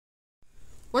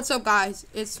What's up, guys?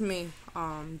 It's me,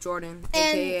 Jordan,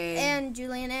 aka And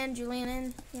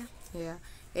Julian, yeah. yeah,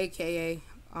 aka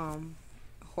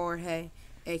Jorge,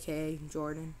 aka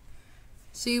Jordan.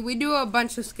 See, we do a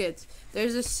bunch of skits.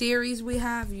 There's a series we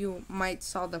have. You might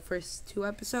saw the first 2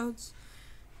 episodes,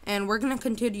 and we're gonna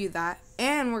continue that,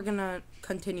 and we're gonna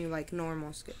continue like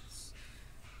normal skits.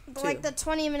 Like the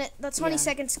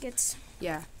 20-second skits.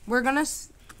 Yeah,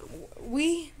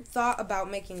 we thought about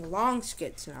making long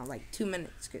skits now, like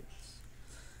 2-minute skits.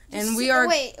 And we are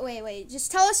Wait.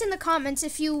 Just tell us in the comments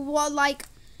if you like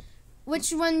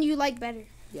which one you like better.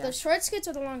 Yeah. The short skits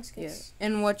or the long skits? Yeah.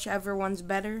 And whichever one's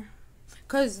better.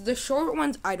 Because the short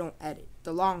ones I don't edit.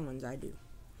 The long ones I do.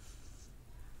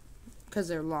 Because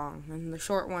they're long. And the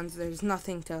short ones, there's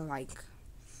nothing to,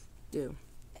 do.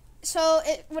 So,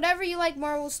 whatever you like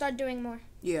more, we'll start doing more.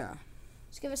 Yeah.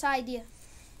 Just give us an idea.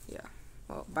 Yeah.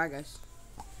 Well, bye, guys.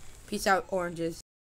 Peace out, oranges.